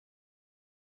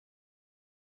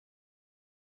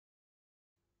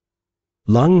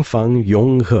Langfang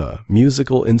Yonghe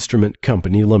Musical Instrument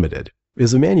Company Limited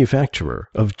is a manufacturer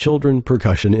of children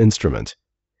percussion instrument,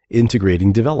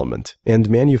 integrating development and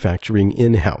manufacturing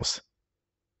in-house.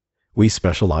 We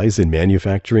specialize in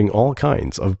manufacturing all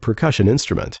kinds of percussion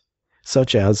instrument,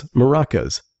 such as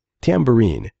maracas,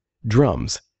 tambourine,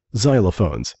 drums,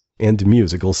 xylophones, and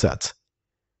musical sets.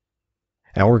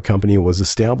 Our company was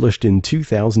established in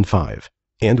 2005,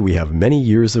 and we have many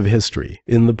years of history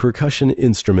in the percussion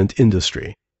instrument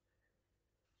industry.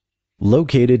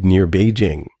 Located near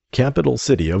Beijing, capital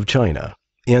city of China,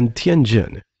 and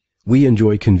Tianjin, we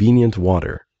enjoy convenient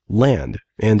water, land,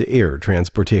 and air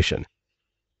transportation.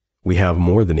 We have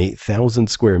more than 8,000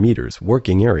 square meters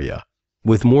working area,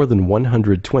 with more than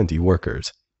 120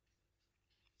 workers.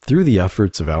 Through the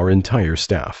efforts of our entire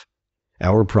staff,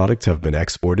 our products have been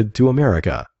exported to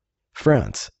America,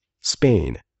 France,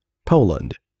 Spain,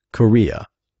 Poland, Korea,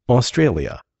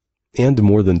 Australia, and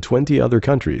more than 20 other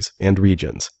countries and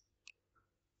regions.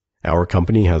 Our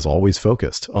company has always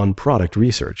focused on product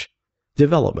research,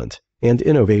 development, and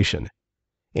innovation,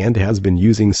 and has been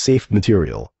using safe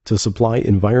material to supply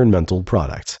environmental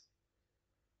products.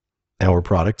 Our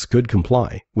products could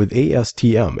comply with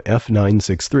ASTM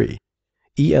F963,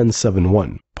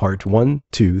 EN71 Part 1,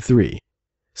 2, 3,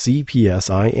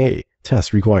 CPSIA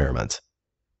test requirements.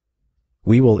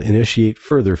 We will initiate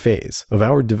further phase of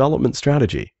our development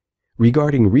strategy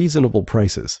regarding reasonable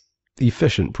prices,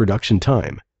 efficient production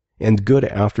time, and good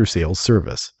after-sales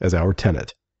service as our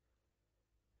tenet.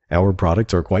 Our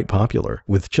products are quite popular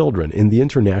with children in the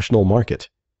international market.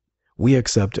 We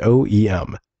accept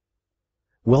OEM.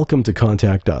 Welcome to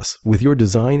contact us with your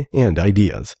design and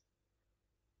ideas.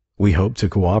 We hope to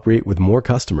cooperate with more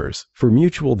customers for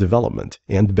mutual development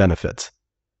and benefits.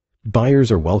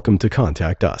 Buyers are welcome to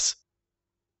contact us.